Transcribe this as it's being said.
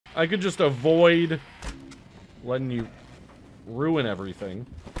I could just avoid letting you ruin everything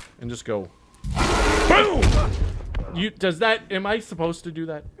and just go boom. Am I supposed to do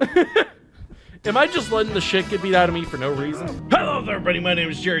that? Am I just letting the shit get beat out of me for no reason? Hello there, everybody. My name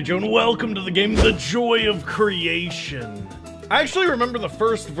is Jerry Joe, and welcome to the game The Joy of Creation. I actually remember the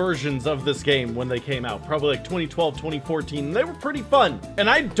first versions of this game when they came out, probably like 2012, 2014, and they were pretty fun. And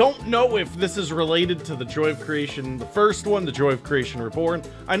I don't know if this is related to The Joy of Creation, the first one, The Joy of Creation Reborn.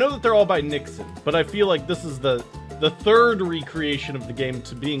 I know that they're all by Nikson, but I feel like this is the third recreation of the game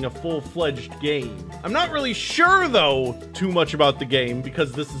to being a full-fledged game. I'm not really sure, though, too much about the game,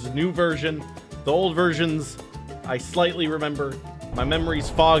 because this is a new version. The old versions, I slightly remember. My memory's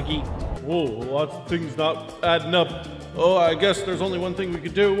foggy. Whoa, lots of things not adding up. Oh, I guess there's only one thing we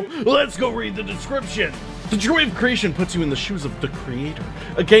could do. Let's go read the description. The Joy of Creation puts you in the shoes of the creator,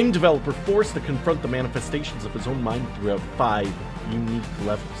 a game developer forced to confront the manifestations of his own mind throughout 5 unique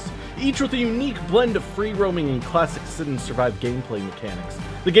levels, each with a unique blend of free-roaming and classic sit-and-survive gameplay mechanics.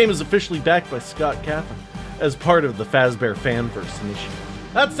 The game is officially backed by Scott Cawthon as part of the Fazbear Fanverse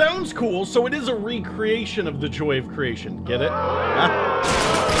initiative. That sounds cool, so it is a recreation of The Joy of Creation. Get it?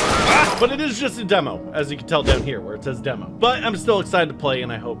 But it is just a demo, as you can tell down here where it says demo. But I'm still excited to play,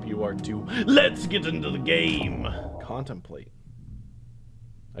 and I hope you are too. Let's get into the game. Contemplate.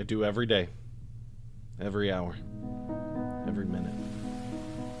 I do every day, every hour, every minute,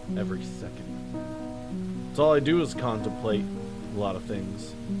 every second. That's all I do is contemplate a lot of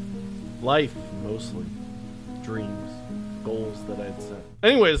things. Life, mostly. Dreams, goals that I had set.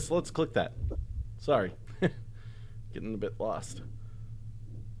 Anyways, let's click that. Sorry. Getting a bit lost.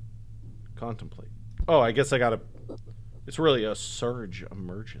 Contemplate. Oh, I guess I gotta... It's really a surge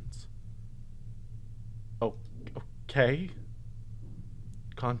emergence. Oh, okay.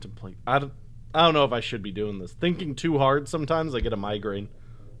 Contemplate. I don't know if I should be doing this. Thinking too hard sometimes, I get a migraine.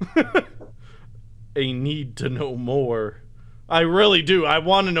 A need to know more. I really do. I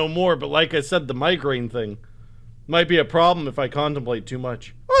want to know more, but like I said, the migraine thing might be a problem if I contemplate too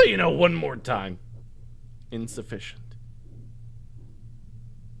much. Well, you know, one more time. Insufficient.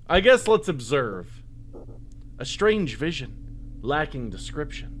 I guess let's observe. A strange vision, lacking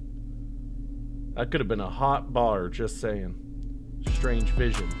description. That could have been a hot bar, just saying. Strange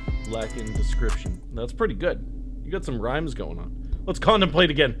vision, lacking description. That's pretty good. You got some rhymes going on. Let's contemplate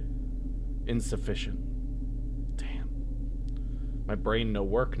again. Insufficient. Damn. My brain no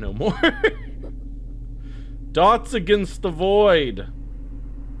work no more. Dots against the void.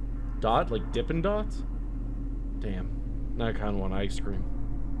 Dot? Like Dippin' Dots? Damn. Now I kind of want ice cream.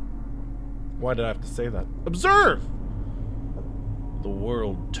 Why did I have to say that? Observe! The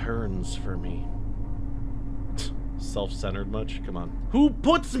world turns for me. Self-centered much? Come on. Who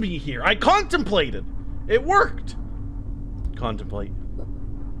puts me here? I contemplated! It worked! Contemplate.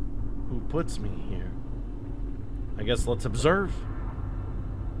 Who puts me here? I guess let's observe.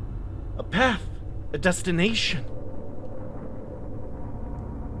 A path. A destination.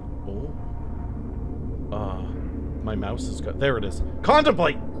 Oh. My mouse is got. There it is.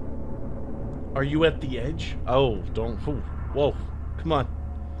 Contemplate! Are you at the edge? Oh, don't. Whoa. Come on.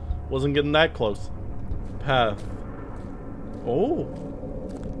 Wasn't getting that close. Path. Oh.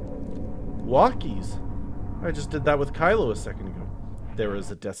 Walkies. I just did that with Kylo a second ago. There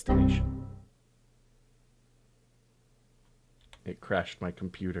is a destination. It crashed my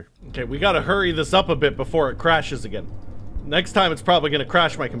computer. Okay, we gotta hurry this up a bit before it crashes again. Next time it's probably gonna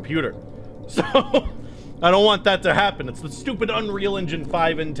crash my computer. So, I don't want that to happen. It's the stupid Unreal Engine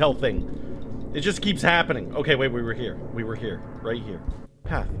 5 Intel thing. It just keeps happening. Okay, wait, we were here. We were here. Right here.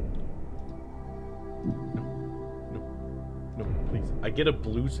 Path. No, please. I get a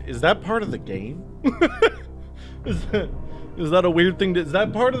blue... Is that part of the game? Is that a weird thing? Is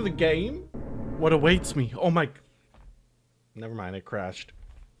that part of the game? What awaits me? Oh my... Never mind, it crashed.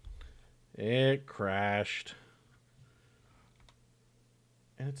 It crashed.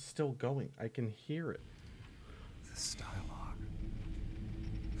 And it's still going. I can hear it. This dialogue.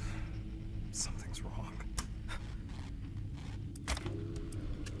 Something's wrong.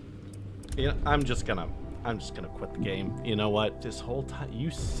 Yeah, I'm just gonna quit the game. You know what? This whole time,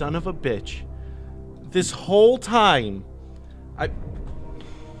 you son of a bitch. This whole time, you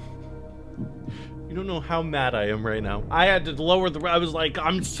don't know how mad I am right now. I had to lower the... I was like,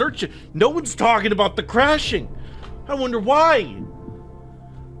 I'm searching. No one's talking about the crashing. I wonder why. I'm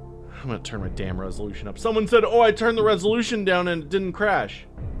gonna turn my damn resolution up. Someone said, oh, I turned the resolution down and it didn't crash.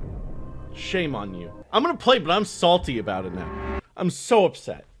 Shame on you. I'm gonna play, but I'm salty about it now. I'm so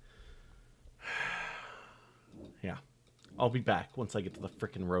upset. Yeah. I'll be back once I get to the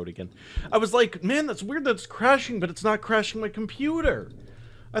frickin' road again. I was like, man, that's weird that it's crashing, but it's not crashing my computer.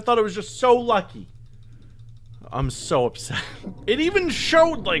 I thought it was just so lucky. I'm so upset. It even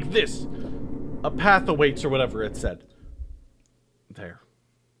showed like this. A path awaits or whatever it said. There.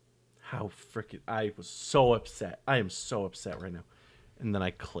 How freaking... I was so upset. I am so upset right now. And then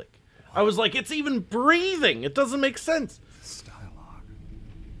I click. I was like, it's even breathing. It doesn't make sense. This dialogue.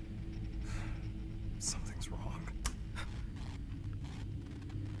 Something's wrong.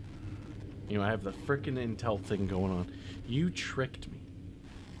 You know, I have the freaking intel thing going on. You tricked me.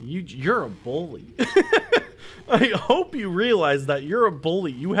 You're a bully. I hope you realize that you're a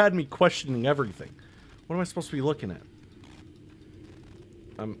bully. You had me questioning everything. What am I supposed to be looking at?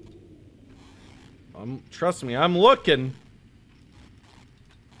 Trust me, I'm looking.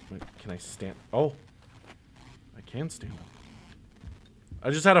 Wait, can I stand? Oh. I can stand up. I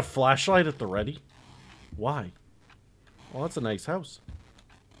just had a flashlight at the ready. Why? Well, that's a nice house.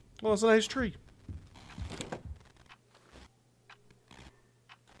 Well, that's a nice tree.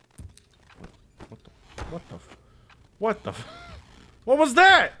 What the what was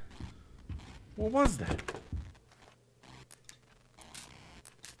that? What was that?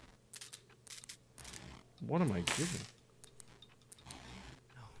 What am I doing?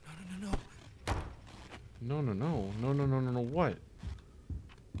 No, what?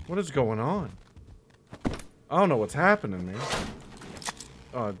 What is going on? I don't know what's happening, man.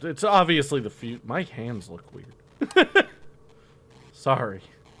 Oh, it's obviously the fuse. My hands look weird. Sorry.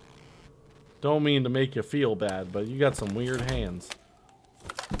 Don't mean to make you feel bad, but you got some weird hands.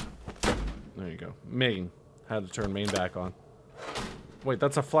 There you go. Main. Had to turn main back on. Wait,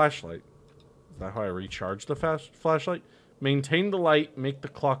 that's a flashlight. Is that how I recharge the flashlight? Maintain the light, make the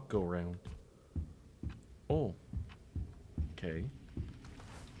clock go round. Oh. Okay.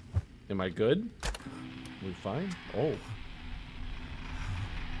 Am I good? We fine? Oh.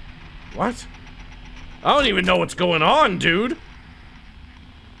 What? I don't even know what's going on, dude!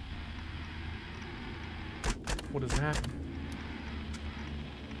 What is happening?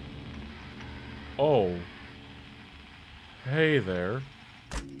 Oh. Hey there.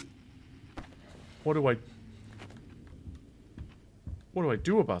 What do I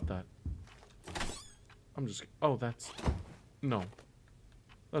do about that? I'm just... Oh, that's... No.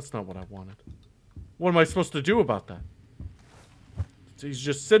 That's not what I wanted. What am I supposed to do about that? He's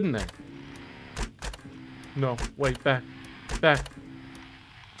just sitting there. No, wait, back. Back.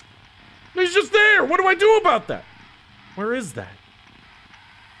 He's just there! What do I do about that? Where is that?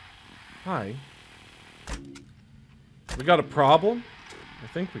 Hi. We got a problem? I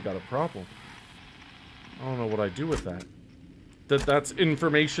think we got a problem. I don't know what I do with that. That's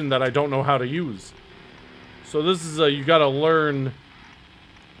information that I don't know how to use. So this is a you gotta learn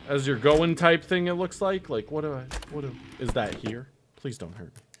as you're going type thing, it looks like. Like, is that here? Please don't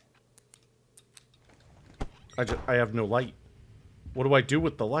hurt me. I have no light. What do I do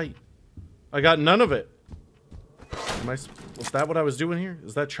with the light? I got none of it. Was that what I was doing here?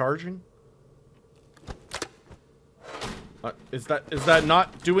 Is that charging? Is that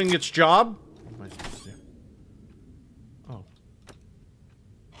not doing its job? What am I supposed to do? Oh.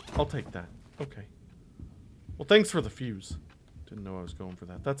 I'll take that. Okay. Well, thanks for the fuse. Didn't know I was going for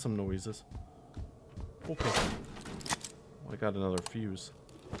that. That's some noises. Okay. Well, I got another fuse.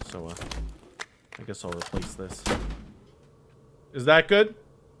 So, I guess I'll replace this. Is that good?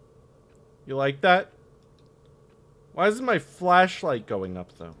 You like that? Why isn't my flashlight going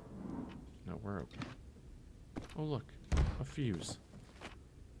up, though? No, we're okay. Oh, look. A fuse.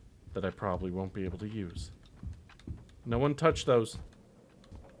 That I probably won't be able to use. No one touch those.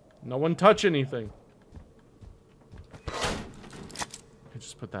 No one touch anything. I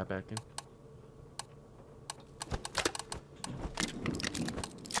just put that back in.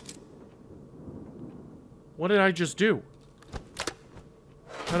 What did I just do?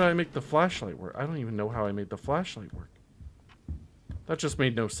 How did I make the flashlight work? I don't even know how I made the flashlight work. That just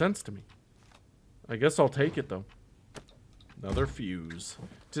made no sense to me. I guess I'll take it, though. Another fuse.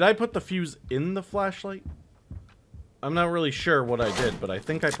 Did I put the fuse in the flashlight? I'm not really sure what I did, but I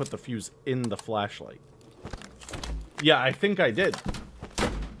think I put the fuse in the flashlight. Yeah, I think I did.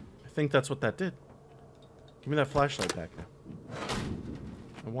 I think that's what that did. Give me that flashlight back now.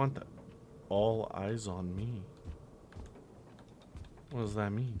 I want that. All eyes on me. What does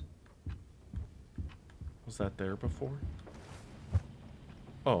that mean? Was that there before?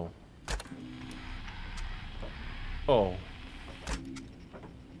 Oh. Oh.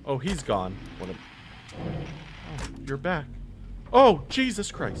 Oh, he's gone. What a... Oh, you're back. Oh,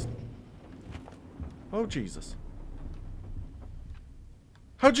 Jesus Christ. Oh, Jesus.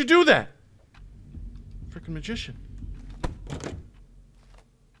 How'd you do that? Freaking magician.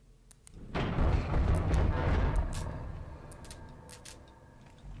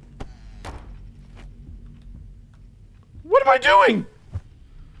 What am I doing?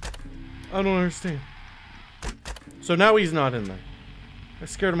 I don't understand. So now he's not in there. I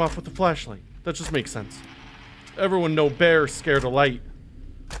scared him off with the flashlight. That just makes sense. Everyone know bears scared of light.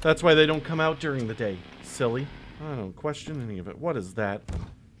 That's why they don't come out during the day. Silly. I don't question any of it. What is that?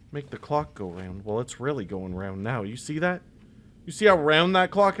 Make the clock go round. Well, it's really going round now. You see that? You see how round that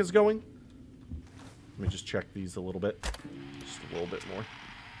clock is going? Let me just check these a little bit. Just a little bit more.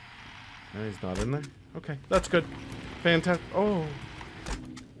 No, he's not in there. Okay, that's good. Fantastic. Oh.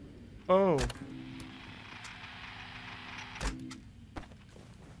 Oh.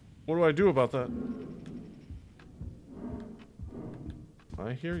 What do I do about that?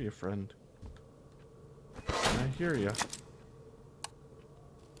 I hear you, friend. I hear you.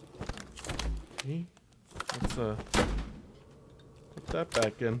 Okay. Let's, put that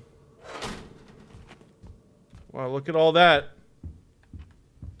back in. Wow, look at all that.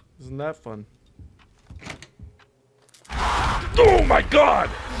 Isn't that fun? Oh my god!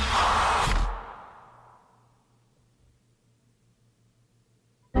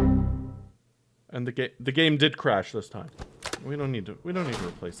 And the game did crash this time. We don't need to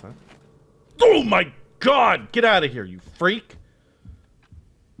replace that. Oh my god! Get out of here, you freak!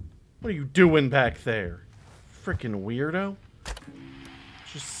 What are you doing back there? Frickin' weirdo.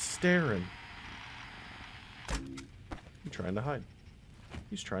 Just staring. He's trying to hide.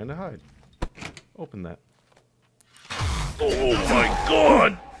 He's trying to hide. Open that. Oh my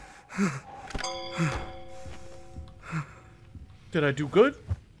god! Did I do good?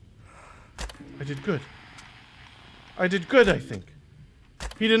 I did good. I did good, I think.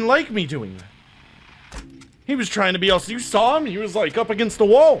 He didn't like me doing that. He was trying to be else. You saw him? He was like up against the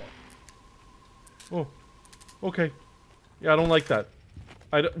wall. Oh. Okay. Yeah, I don't like that.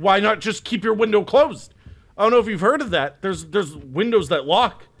 Why not just keep your window closed? I don't know if you've heard of that. There's windows that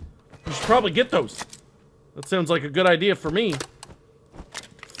lock. You should probably get those. That sounds like a good idea for me.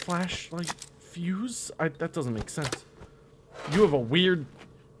 Flashlight fuse? That doesn't make sense. You have a weird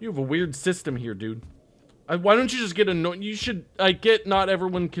system here, dude. Why don't you just get you should, get not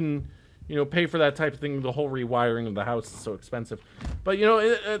everyone can, you know, pay for that type of thing. The whole rewiring of the house is so expensive. But, you know,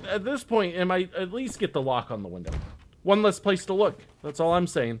 at this point, it might at least get the lock on the window. One less place to look. That's all I'm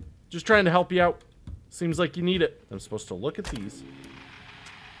saying. Just trying to help you out. Seems like you need it. I'm supposed to look at these.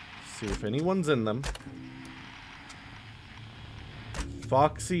 See if anyone's in them.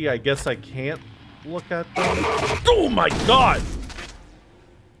 Foxy, I guess I can't look at them. Oh my god!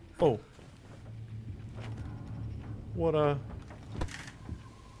 Oh. What, oh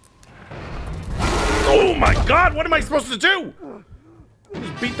my god, what am I supposed to do?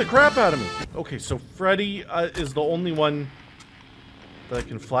 Just beat the crap out of me. Okay, so Freddy is the only one that I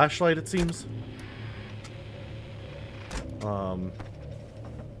can flashlight, it seems.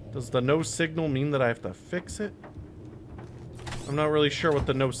 Does the no signal mean that I have to fix it? I'm not really sure what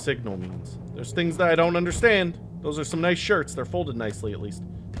the no signal means. There's things that I don't understand. Those are some nice shirts. They're folded nicely, at least.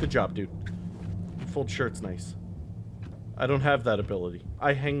 Good job, dude. You fold shirts nice. I don't have that ability.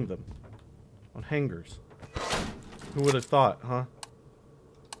 I hang them. On hangers. Who would have thought, huh?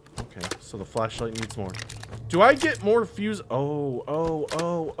 Okay, so the flashlight needs more. Do I get more fuse? Oh,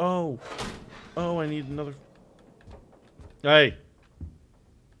 I need another. Hey.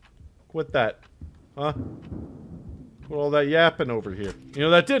 Quit that. Huh? Quit all that yapping over here. You know,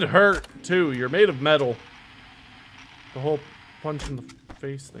 that did hurt, too. You're made of metal. The whole punch in the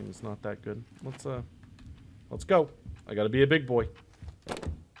face thing is not that good. Let's go. I gotta be a big boy.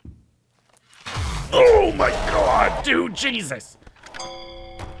 Oh my god, dude, Jesus!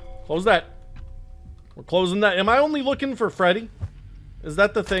 Close that. We're closing that. Am I only looking for Freddy? Is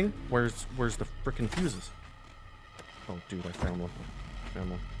that the thing? Where's the frickin' fuses? Oh, dude, I found one.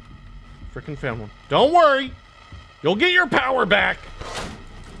 Found one. Frickin' found one. Don't worry! You'll get your power back!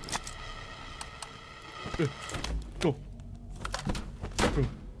 Go.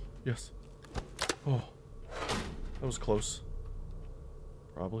 Yes. Oh. That was close.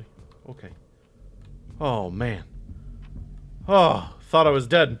 Probably. Okay. Oh, man. Oh, thought I was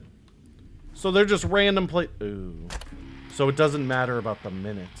dead. So they're just random Ooh. So it doesn't matter about the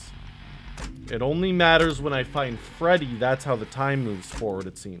minutes. It only matters when I find Freddy. That's how the time moves forward,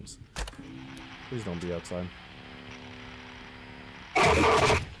 it seems. Please don't be outside.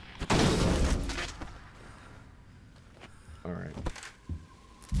 Alright.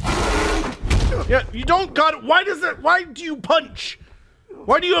 Yeah, you don't got it. Why why do you punch?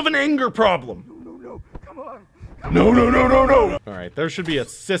 Why do you have an anger problem? No, come on. No. Alright, there should be a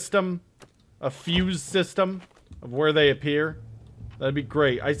system, a fuse system of where they appear. That'd be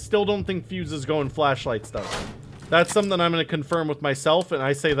great. I still don't think fuses go in flashlights, though. That's something I'm going to confirm with myself, and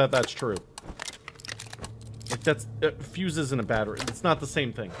I say that that's true. Like, That's fuse isn't a battery. It's not the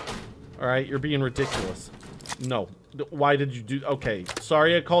same thing. All right, you're being ridiculous. No. Why did you do? Okay,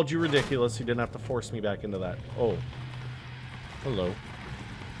 sorry I called you ridiculous. You didn't have to force me back into that. Oh. Hello.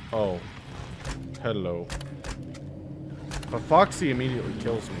 Oh. Hello. But Foxy immediately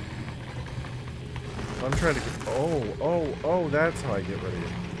kills me. I'm trying to get... Oh, that's how I get rid of you.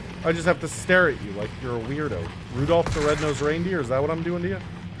 I just have to stare at you like you're a weirdo. Rudolph the Red-Nosed Reindeer, is that what I'm doing to you?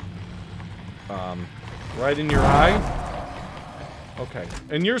 Right in your eye? Okay.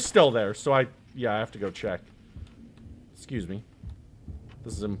 And you're still there, so I have to go check. Excuse me.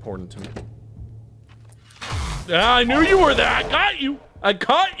 This is important to me. Ah, I knew you were there! I got you! I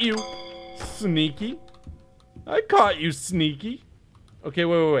caught you! Sneaky. I caught you, sneaky. Okay,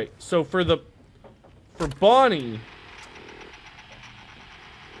 wait. So for Bonnie,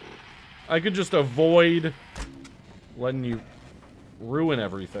 I could just avoid letting you ruin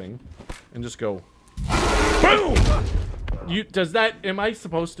everything and just go boom. Am I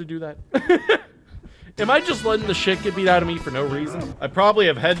supposed to do that? Am I just letting the shit get beat out of me for no reason? I probably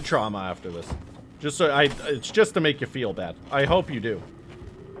have head trauma after this. It's just to make you feel bad. I hope you do.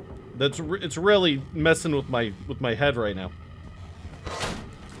 It's really messing with my head right now.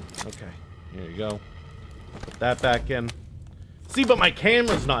 Okay, here you go. Put that back in. See, but my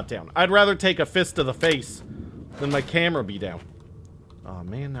camera's not down. I'd rather take a fist to the face than my camera be down. Oh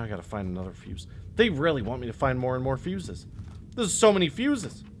man, now I gotta find another fuse. They really want me to find more and more fuses. There's so many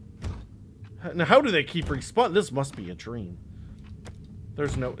fuses. Now, how do they keep respawning? This must be a dream.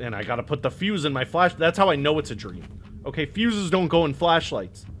 There's no... And I gotta put the fuse in my flash... That's how I know it's a dream. Okay, fuses don't go in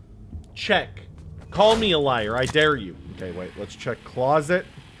flashlights. Check. Call me a liar. I dare you. Okay, wait. Let's check closet.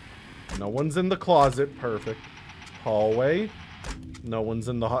 No one's in the closet. Perfect. Hallway. No one's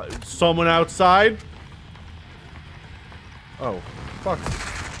in the... Someone outside? Oh, fuck.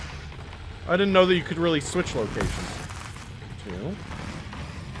 I didn't know that you could really switch locations. 2,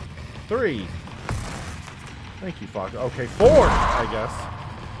 3. Thank you, Fox. Okay, 4, I guess.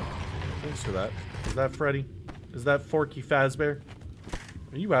 Thanks for that. Is that Freddy? Is that Forky Fazbear?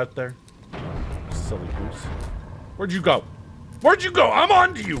 Are you out there? Silly goose. Where'd you go? Where'd you go? I'm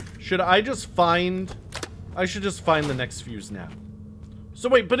on to you! Should I just find... I should just find the next fuse now. So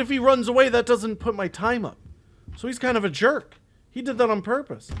wait, but if he runs away, that doesn't put my time up. So he's kind of a jerk. He did that on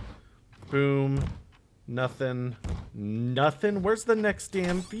purpose. Boom. Nothing. Nothing? Where's the next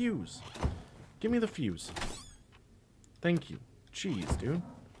damn fuse? Give me the fuse. Thank you. Jeez, dude.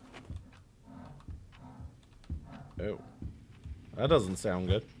 Oh. That doesn't sound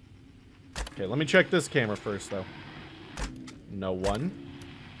good. Okay, let me check this camera first, though. No one.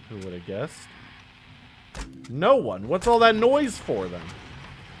 Who would have guessed? No one. What's all that noise for, then?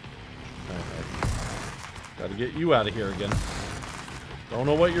 Okay. Gotta get you out of here again. Don't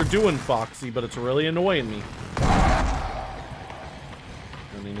know what you're doing, Foxy, but it's really annoying me.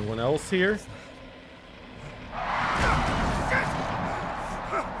 Anyone else here?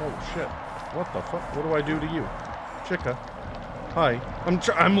 Oh, shit. What the fuck? What do I do to you? Chica. Hi.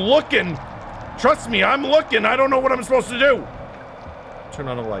 I'm looking! Trust me, I'm looking! I don't know what I'm supposed to do! Turn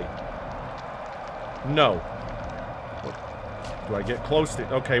on a light. No. What? Do I get close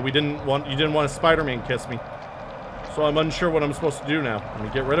to... Okay, you didn't want a Spider-Man kiss me. So I'm unsure what I'm supposed to do now. Let me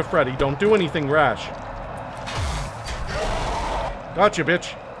get rid of Freddy. Don't do anything rash. Gotcha,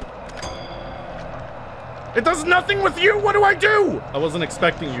 bitch. It does nothing with you! What do I do? I wasn't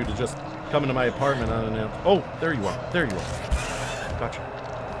expecting you to just come into my apartment unannounced. Oh, there you are. There you are. Gotcha.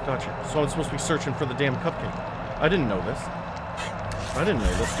 Gotcha. So I'm supposed to be searching for the damn cupcake. I didn't know this. I didn't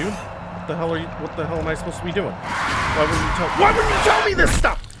know this, dude. What the hell am I supposed to be doing? Why wouldn't you tell me this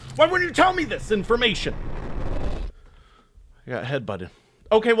stuff? Why wouldn't you tell me this information? I got headbutted.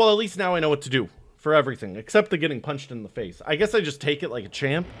 Okay, well, at least now I know what to do for everything, except the getting punched in the face. I guess I just take it like a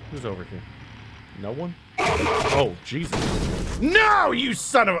champ. Who's over here? No one? Oh, Jesus. No, you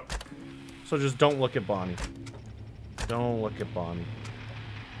son of a... So just don't look at Bonnie. Don't look at Bonnie.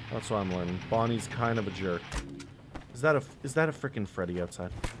 That's what I'm learning. Bonnie's kind of a jerk. Is that a frickin' Freddy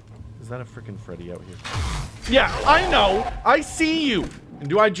outside? Is that a frickin' Freddy out here? Yeah, I know! I see you! And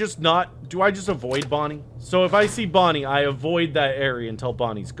do I just avoid Bonnie? So if I see Bonnie, I avoid that area until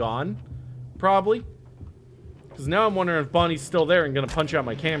Bonnie's gone? Probably. Because now I'm wondering if Bonnie's still there and gonna punch out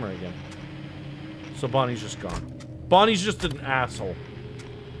my camera again. So Bonnie's just gone. Bonnie's just an asshole.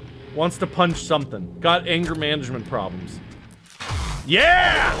 Wants to punch something. Got anger management problems.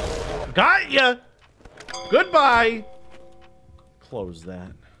 Yeah! Got ya! Goodbye! Close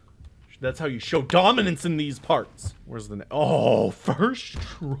that. That's how you show dominance in these parts. Where's the... Oh, first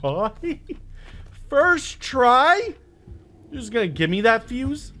try? First try? You're just gonna give me that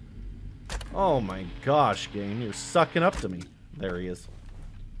fuse? Oh my gosh, game. You're sucking up to me. There he is.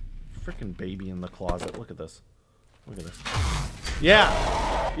 Freaking baby in the closet. Look at this. Look at this.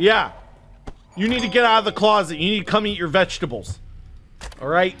 Yeah. Yeah. You need to get out of the closet. You need to come eat your vegetables.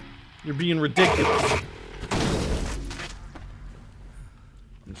 Alright? You're being ridiculous.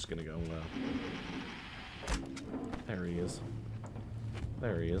 I'm just gonna go, there he is.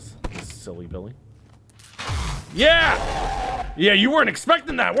 There he is. Silly Billy. Yeah! Yeah, you weren't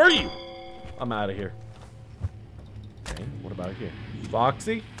expecting that, were you? I'm out of here. Okay, what about here?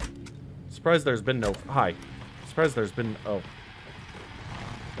 Foxy? Surprised there's been no... Hi. Surprised there's been... Oh.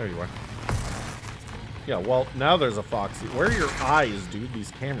 There you are. Yeah, well, now there's a Foxy. Where are your eyes, dude?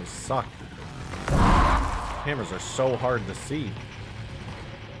 These cameras suck. Cameras are so hard to see.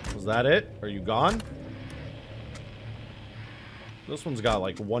 Was that it? Are you gone? This one's got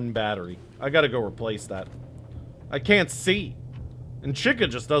like 1 battery. I gotta go replace that. I can't see. And Chica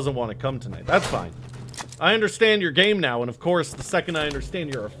just doesn't want to come tonight. That's fine. I understand your game now, and of course, the second I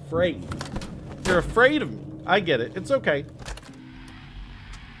understand, you're afraid. You're afraid of me. I get it. It's okay.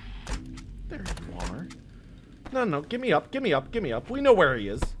 There you are. No, no, give me up, give me up, give me up. We know where he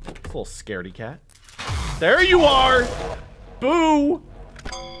is. This little scaredy cat. There you are! Boo!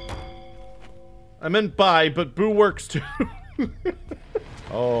 I meant bye, but boo works too.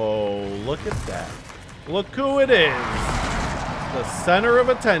 Oh, look at that. Look who it is. The center of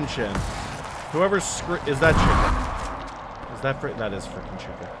attention. Whoever's is that Chica? Is that that is freaking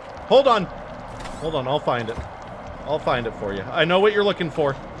Chica. Hold on. Hold on, I'll find it. I'll find it for you. I know what you're looking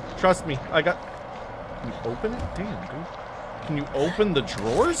for. Trust me. I got... Can you open it? Damn, dude. Can you open the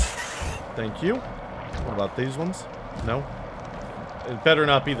drawers? Thank you. What about these ones? No? It better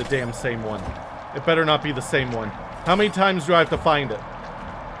not be the damn same one. It better not be the same one. How many times do I have to find it?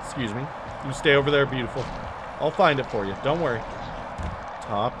 Excuse me. You stay over there, beautiful. I'll find it for you. Don't worry.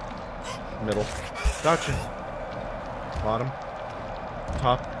 Top. Middle. Gotcha. Bottom.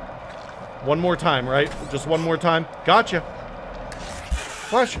 Top. One more time, right? Just one more time. Gotcha.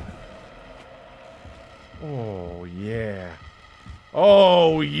 Flush. Oh, yeah.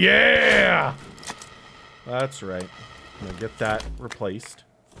 Oh, yeah! That's right. I'm gonna get that replaced.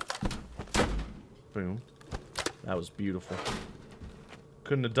 Boom. That was beautiful.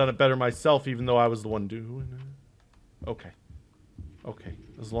 Couldn't have done it better myself, even though I was the one doing it. Okay. Okay.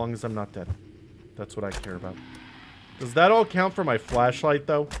 As long as I'm not dead. That's what I care about. Does that all count for my flashlight,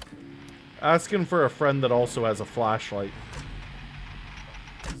 though? Asking for a friend that also has a flashlight.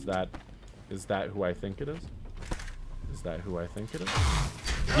 Is that who I think it is? Is that who I think it is?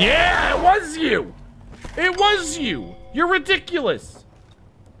 Yeah, it was you! It was you! You're ridiculous!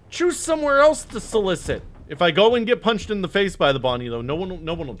 Choose somewhere else to solicit. If I go and get punched in the face by the Bonnie, though, no one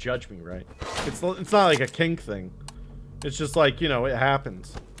will judge me, right? It's not like a kink thing. It's just like, you know, it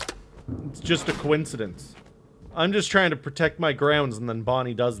happens. It's just a coincidence. I'm just trying to protect my grounds, and then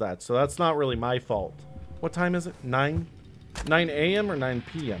Bonnie does that, so that's not really my fault. What time is it? 9? 9 a.m. or 9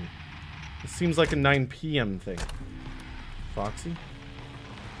 p.m.? It seems like a 9 p.m. thing. Foxy?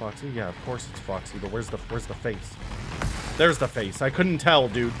 Foxy? Yeah, of course it's Foxy, but where's the face? There's the face. I couldn't tell,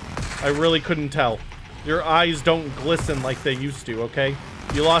 dude. I really couldn't tell. Your eyes don't glisten like they used to, okay?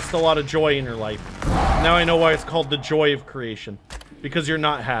 You lost a lot of joy in your life. Now I know why it's called the joy of creation. Because you're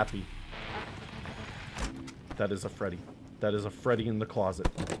not happy. That is a Freddy. That is a Freddy in the closet.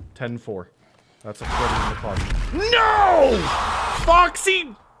 10-4. That's a Freddy in the closet. No!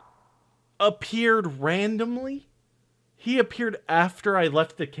 Foxy appeared randomly? He appeared after I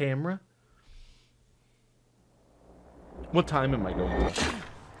left the camera? What time am I going to?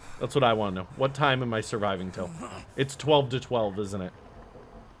 That's what I want to know. What time am I surviving till? It's 12 to 12, isn't it?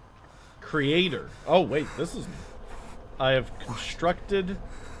 Creator. Oh, wait, this is... I have constructed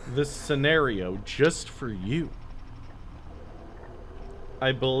this scenario just for you.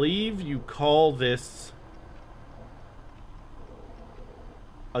 I believe you call this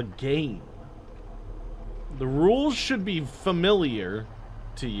a game. The rules should be familiar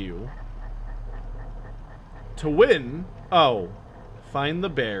to you. To win, oh, find the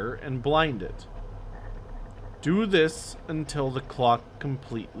bear and blind it. Do this until the clock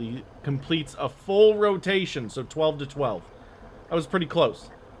completes a full rotation, so 12 to 12. I was pretty close.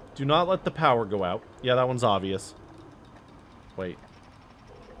 Do not let the power go out. Yeah, that one's obvious. Wait.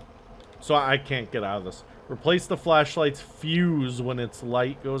 So I can't get out of this. Replace the flashlight's fuse when its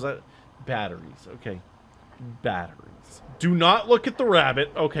light goes out. Batteries. Okay. Batteries. Do not look at the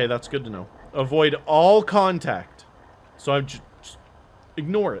rabbit. Okay, that's good to know. Avoid all contact. So I'm just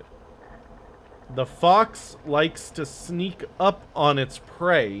ignore it. The fox likes to sneak up on its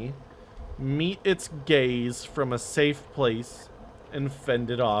prey, meet its gaze from a safe place, and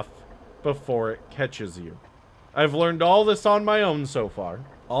fend it off before it catches you. I've learned all this on my own so far.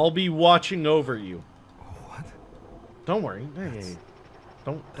 I'll be watching over you. What? Don't worry. Hey,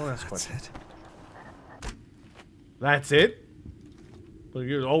 don't ask questions. It. That's it?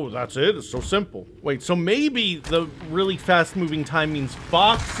 Oh, that's it? It's so simple. Wait, so maybe the really fast-moving time means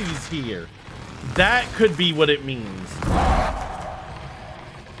Foxy's here. That could be what it means.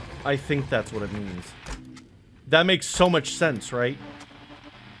 I think that's what it means. That makes so much sense, right?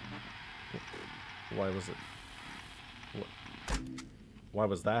 Why was it? Why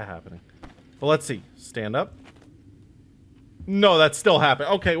was that happening? Well, let's see. Stand up. No, that's still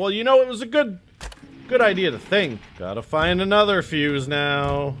happening. Okay, well, you know, it was a good idea to think. Gotta find another fuse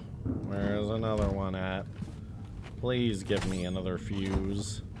now. Where's another one at? Please give me another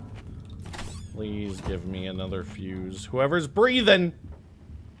fuse. Please give me another fuse. Whoever's breathing,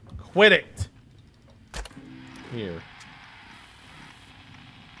 quit it. Here.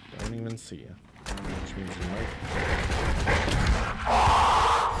 Don't even see you. Which means you might.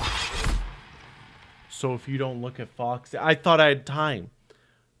 So if you don't look at Foxy, I thought I had time.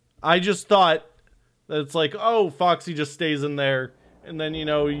 I just thought that it's like, oh, Foxy just stays in there, and then, you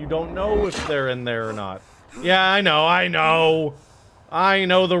know, you don't know if they're in there or not. Yeah, I know. I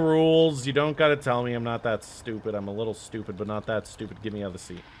know the rules. You don't gotta tell me I'm not that stupid. I'm a little stupid, but not that stupid. Get me out of the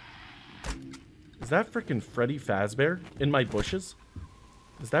seat. Is that frickin' Freddy Fazbear in my bushes?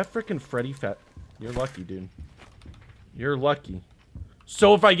 Is that frickin' Freddy You're lucky, dude. You're lucky.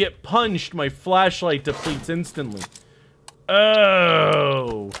 So if I get punched, my flashlight depletes instantly.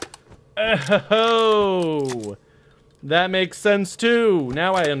 Oh. Oh. That makes sense too.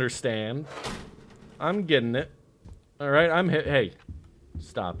 Now I understand. I'm getting it. Alright, I'm hit. Hey.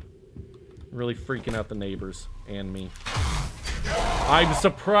 Stop. Really freaking out the neighbors and me. I'm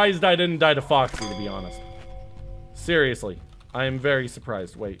surprised I didn't die to Foxy, to be honest. Seriously. I am very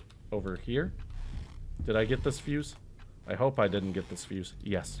surprised. Wait. Over here? Did I get this fuse? I hope I didn't get this fuse.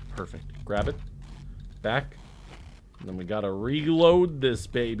 Yes, perfect. Grab it. Back. And then we gotta reload this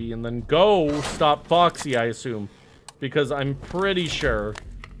baby and then go stop Foxy, I assume. Because I'm pretty sure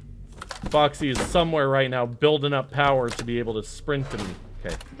Foxy is somewhere right now building up power to be able to sprint to me.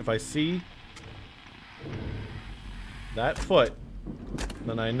 Okay, if I see that foot,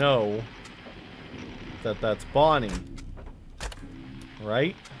 then I know that that's Bonnie.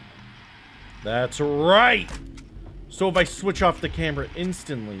 Right? That's right! So if I switch off the camera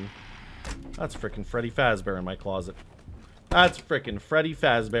instantly... That's frickin' Freddy Fazbear in my closet. That's frickin' Freddy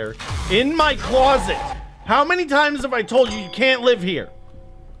Fazbear in my closet! How many times have I told you you can't live here?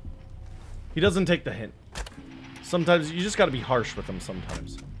 He doesn't take the hint. Sometimes you just gotta be harsh with him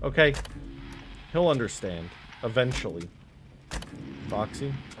sometimes. Okay? He'll understand. Eventually.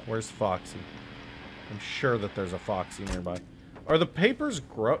 Foxy? Where's Foxy? I'm sure that there's a Foxy nearby. Are the papers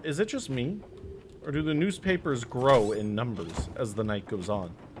grow? Is it just me? Or do the newspapers grow in numbers as the night goes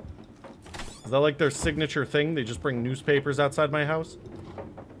on? Is that like their signature thing? They just bring newspapers outside my house?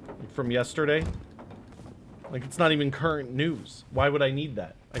 Like from yesterday? Like it's not even current news. Why would I need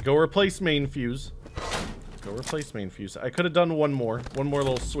that? I go replace main fuse. Go replace main fuse. I could have done one more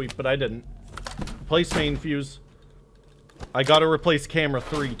little sweep, but I didn't. Replace main fuse. I gotta replace camera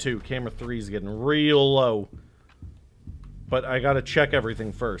 3 too. Camera 3 is getting real low. But I gotta check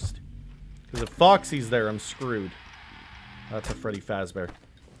everything first. Because if Foxy's there, I'm screwed. That's a Freddy Fazbear.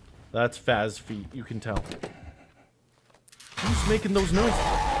 That's Faz feet, you can tell. Who's making those noises?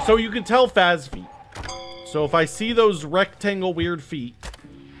 So you can tell Faz feet. So if I see those rectangle weird feet,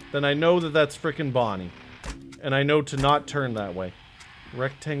 then I know that that's frickin' Bonnie. And I know to not turn that way.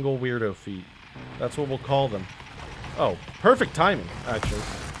 Rectangle weirdo feet. That's what we'll call them. Oh, perfect timing, actually.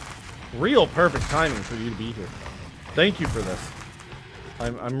 Real perfect timing for you to be here. Thank you for this.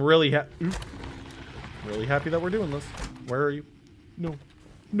 I'm really really happy that we're doing this. Where are you? No.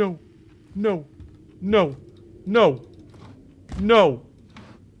 No. No. No. No. No.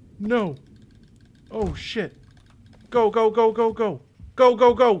 No. Oh, shit. Go, go, go, go, go. Go,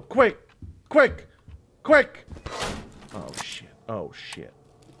 go, go. Quick. Quick. Quick. Oh, shit. Oh, shit.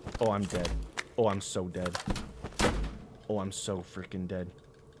 Oh, I'm dead. Oh, I'm so dead. Oh, I'm so freaking dead.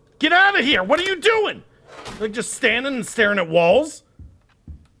 Get out of here! What are you doing? Like, just standing and staring at walls?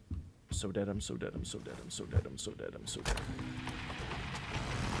 I'm so dead, I'm so dead, I'm so dead, I'm so dead, I'm so dead, I'm so dead.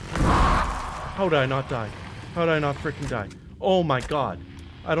 How did I not die? How did I not freaking die? Oh my god.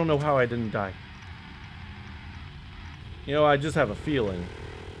 I don't know how I didn't die. You know, I just have a feeling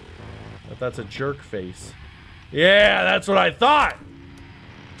that that's a jerk face. Yeah, that's what I thought!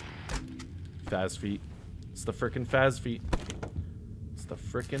 Faz feet. It's the frickin' Faz feet. It's the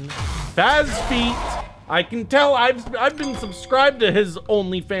frickin' Faz feet! I can tell. I've been subscribed to his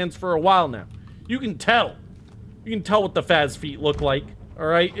OnlyFans for a while now. You can tell. You can tell what the Faz feet look like. All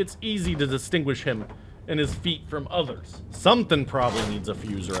right, it's easy to distinguish him and his feet from others. Something probably needs a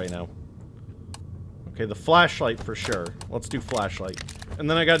fuse right now. Okay, the flashlight for sure. Let's do flashlight. And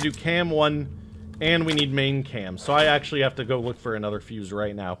then I gotta do cam 1, and we need main cam. So I actually have to go look for another fuse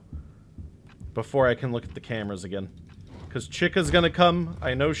right now before I can look at the cameras again. Because Chica's gonna come.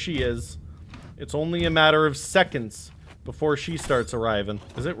 I know she is. It's only a matter of seconds before she starts arriving.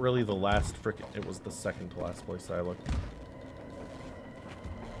 Is it really the last frickin'... It was the second to last place I looked.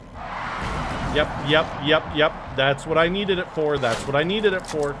 Yep. That's what I needed it for. That's what I needed it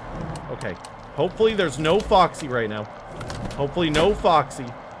for. Okay. Hopefully there's no Foxy right now. Hopefully no Foxy.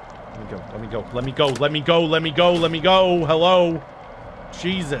 Let me go. Hello.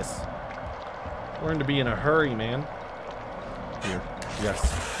 Jesus. Learn to be in a hurry, man. Here.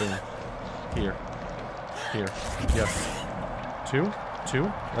 Yes. Boom. Here. Yes. Two.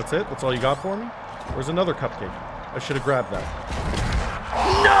 That's it? That's all you got for me? Where's another cupcake? I should have grabbed that.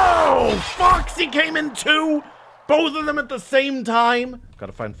 No! Foxy came in 2! Both of them at the same time!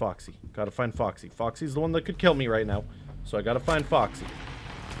 Gotta find Foxy. Foxy's the one that could kill me right now. So I gotta find Foxy.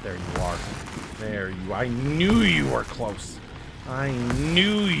 There you are. I knew you were close. I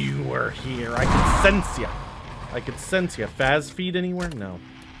knew you were here. I could sense ya. Faz feet anywhere? No.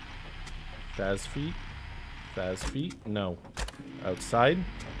 Faz feet? No. Outside?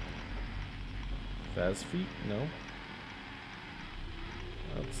 Faz feet? No.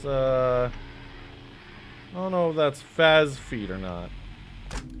 That's, I don't know if that's Faz feet or not.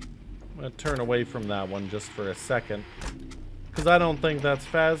 I'm gonna turn away from that one just for a second. Because I don't think that's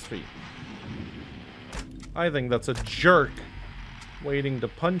Faz feet. I think that's a jerk waiting to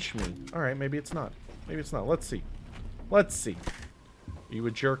punch me. Alright, maybe it's not. Let's see. Are you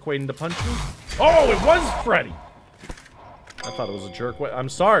a jerk waiting to punch me? Oh, it was Freddy! I thought it was a jerk. I'm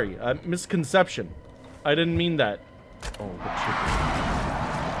sorry. Misconception. I didn't mean that. Oh, the chicken.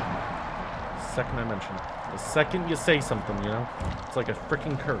 The second I mention it. The second you say something, you know? It's like a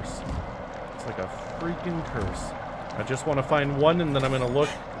freaking curse. I just want to find one, and then I'm going to look.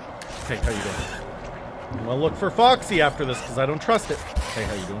 Hey, how you doing? I'm going to look for Foxy after this, because I don't trust it. Hey,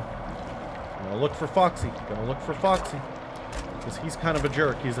 how you doing? I'm going to look for Foxy. Because he's kind of a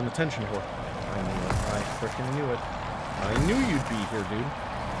jerk. He's an attention whore. I knew it. I freaking knew it. I knew you'd be here, dude.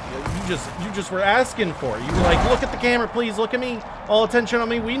 You just were asking for it. You were like, look at the camera, please. Look at me. All attention on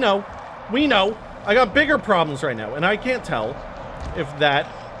me. We know. I got bigger problems right now, and I can't tell if that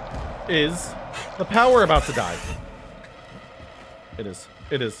is the power about to die. It is.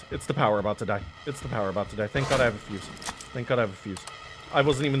 It's the power about to die. Thank God I have a fuse. I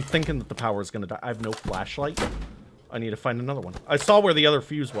wasn't even thinking that the power is going to die. I have no flashlight. I need to find another one. I saw where the other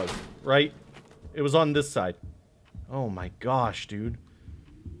fuse was, right? It was on this side. Oh my gosh, dude.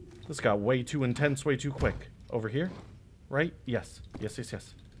 This got way too intense, way too quick. Over here? Right? Yes.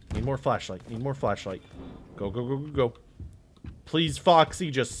 Need more flashlight. Go. Please,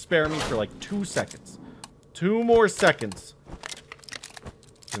 Foxy, just spare me for like 2 seconds. 2 more seconds.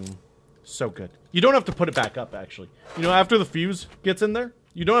 Boom. So good. You don't have to put it back up, actually. You know, after the fuse gets in there,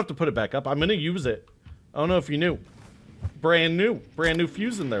 you don't have to put it back up. I'm gonna use it. I don't know if you knew. Brand new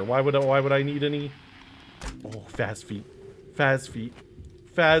fuse in there. Why would I need any? Oh, Faz feet,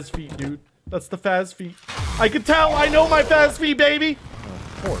 dude. That's the Faz feet. I could tell. I know my Faz feet, baby.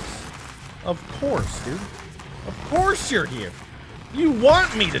 Of course, dude. Of course you're here. You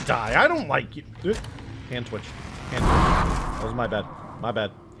want me to die. I don't like you. Hand twitch. That was my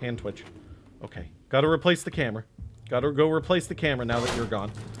bad. Hand twitch. Okay. Gotta replace the camera. Gotta go replace the camera now that you're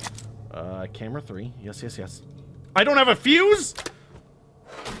gone. Camera 3. Yes. I don't have a fuse?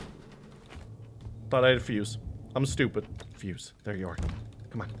 Thought I had a fuse. I'm stupid. Fuse. There you are.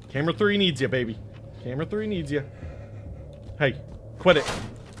 Come on. Camera 3 needs you, baby. Camera 3 needs you. Hey, quit it.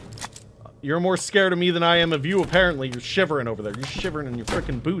 You're more scared of me than I am of you, apparently. You're shivering over there. You're shivering in your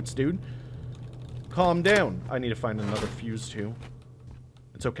freaking boots, dude. Calm down. I need to find another fuse, too.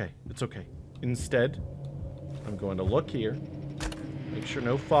 It's okay. Instead, I'm going to look here. Make sure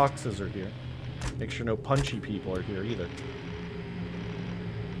no foxes are here. Make sure no punchy people are here, either.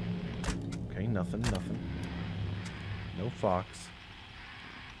 Okay, nothing. No fox.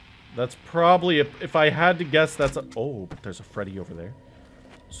 That's probably, if I had to guess, that's a... Oh, but there's a Freddy over there.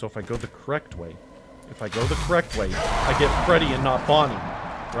 So if I go the correct way, I get Freddy and not Bonnie,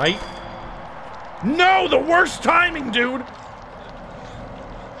 right? No, the worst timing, dude!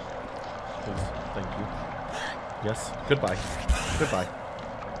 Please, thank you. Yes, goodbye.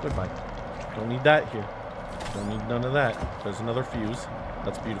 Don't need that here. Don't need none of that. There's another fuse.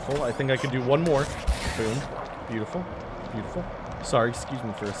 That's beautiful. I think I could do one more. Boom. Beautiful. Beautiful. Sorry, excuse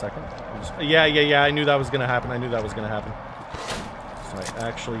me for a second. Yeah. I knew that was gonna happen. So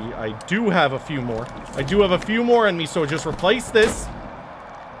I do have a few more. I do have a few more in me, so just replace this.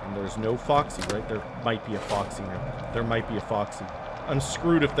 And there's no Foxy, right? There might be a Foxy now. There might be a Foxy. I'm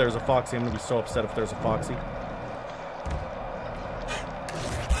screwed if there's a Foxy. I'm gonna be so upset if there's a Foxy.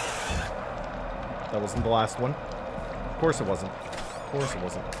 That wasn't the last one. Of course it wasn't.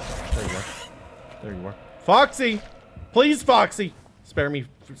 There you are. There you are. Foxy! Please, Foxy! Spare me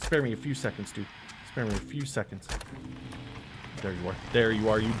a few seconds, dude. Spare me a few seconds. There you are. There you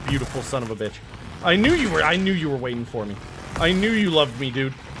are, you beautiful son of a bitch. I knew you were waiting for me. I knew you loved me,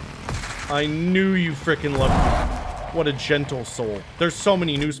 dude. I knew you freaking loved me. What a gentle soul. There's so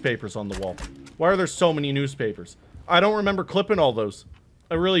many newspapers on the wall. Why are there so many newspapers? I don't remember clipping all those.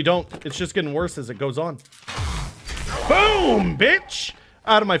 I really don't. It's just getting worse as it goes on. Boom, bitch!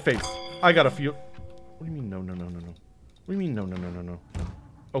 Out of my face. I got a few. What do you mean, no? What do you mean, no?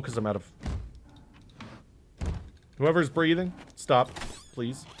 Oh, because I'm out of... Whoever's breathing, stop,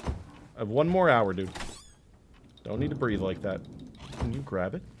 please. I have one more hour, dude. Don't need to breathe like that. Can you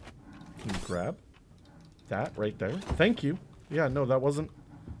grab it? Can you grab that right there? Thank you. Yeah, no, that wasn't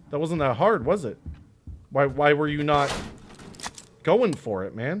that hard, was it? Why were you not going for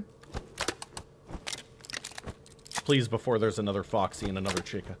it, man? Please, before there's another Foxy and another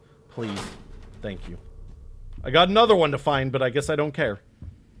Chica. Please. Thank you. I got another one to find, but I guess I don't care.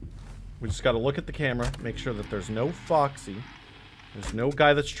 We just gotta look at the camera, make sure that there's no Foxy. There's no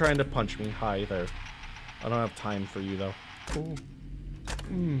guy that's trying to punch me. Hi there. I don't have time for you, though. Ooh.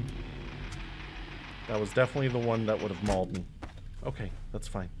 That was definitely the one that would have mauled me. Okay, that's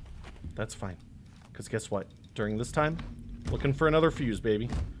fine. That's fine. Because guess what? During this time, looking for another fuse, baby.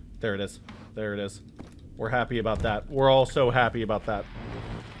 There it is. There it is. We're happy about that. We're all so happy about that.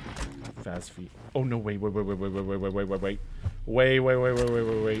 Fast feet. Oh, no, wait.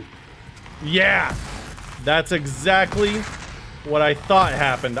 Wait. Yeah! That's exactly what I thought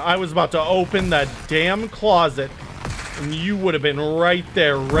happened. I was about to open that damn closet, and you would have been right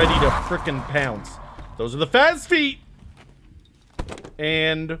there, ready to frickin' pounce. Those are the fast feet!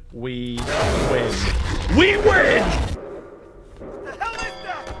 And we win. We win! The hell is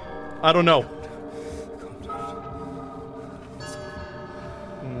that? I don't know.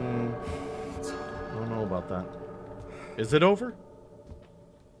 I don't know about that. Is it over?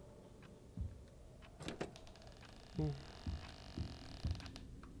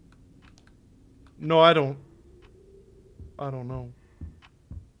 No, I don't know.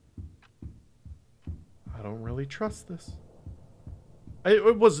 I don't really trust this.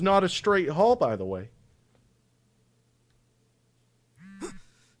 It was not a straight haul, by the way.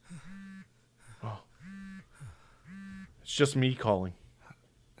 Oh. It's just me calling.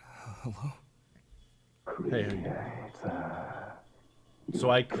 Hello? Hey, how are you? So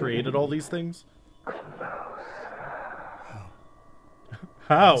I created all these things?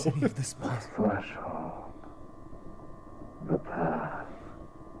 How? Is any of this possible? Threshold. The path.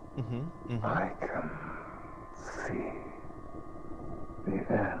 I can see the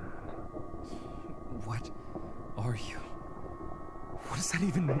end. What are you? What does that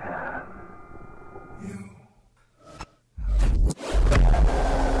even mean? You.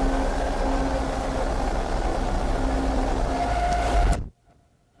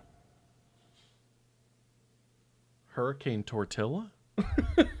 Hurricane Tortilla?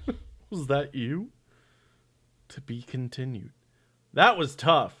 Was that you? To be continued. That was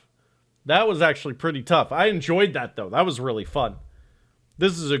tough. That was actually pretty tough. I enjoyed that, though. That was really fun.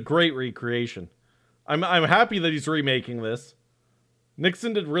 This is a great recreation. I'm happy that he's remaking this.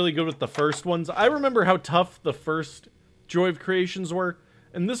 Nikson did really good with the first ones. I remember how tough the first Joy of Creations were.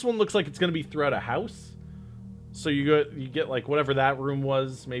 And this one looks like it's going to be throughout a house. So you get like whatever that room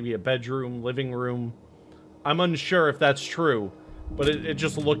was. Maybe a bedroom, living room. I'm unsure if that's true. But it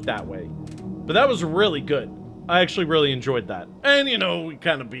just looked that way. But that was really good. I actually really enjoyed that. And, you know, we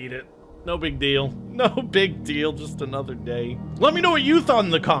kind of beat it. No big deal. No big deal. Just another day. Let me know what you thought in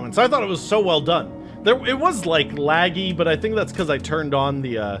the comments. I thought it was so well done. It was, like, laggy, but I think that's because I turned on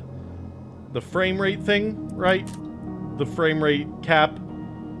the frame rate thing, right? The frame rate cap.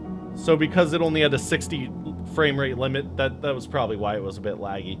 So because it only had a 60 frame rate limit, that was probably why it was a bit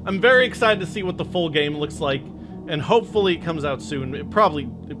laggy. I'm very excited to see what the full game looks like. And hopefully it comes out soon. It probably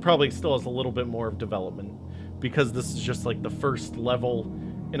still has a little bit more of development because this is just like the first level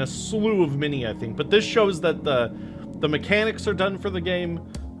in a slew of mini, I think. But this shows that the mechanics are done for the game.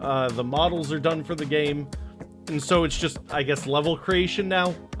 The models are done for the game. And so it's just, I guess, level creation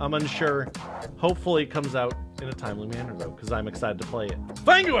now. I'm unsure. Hopefully it comes out in a timely manner, though, because I'm excited to play it.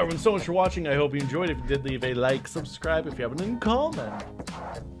 Thank you, everyone, so much for watching. I hope you enjoyed. If you did, leave a like, subscribe if you haven't, and comment.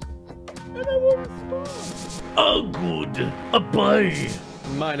 And I will respond. Oh, good. Bye.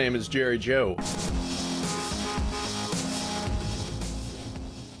 My name is Jerry Joe.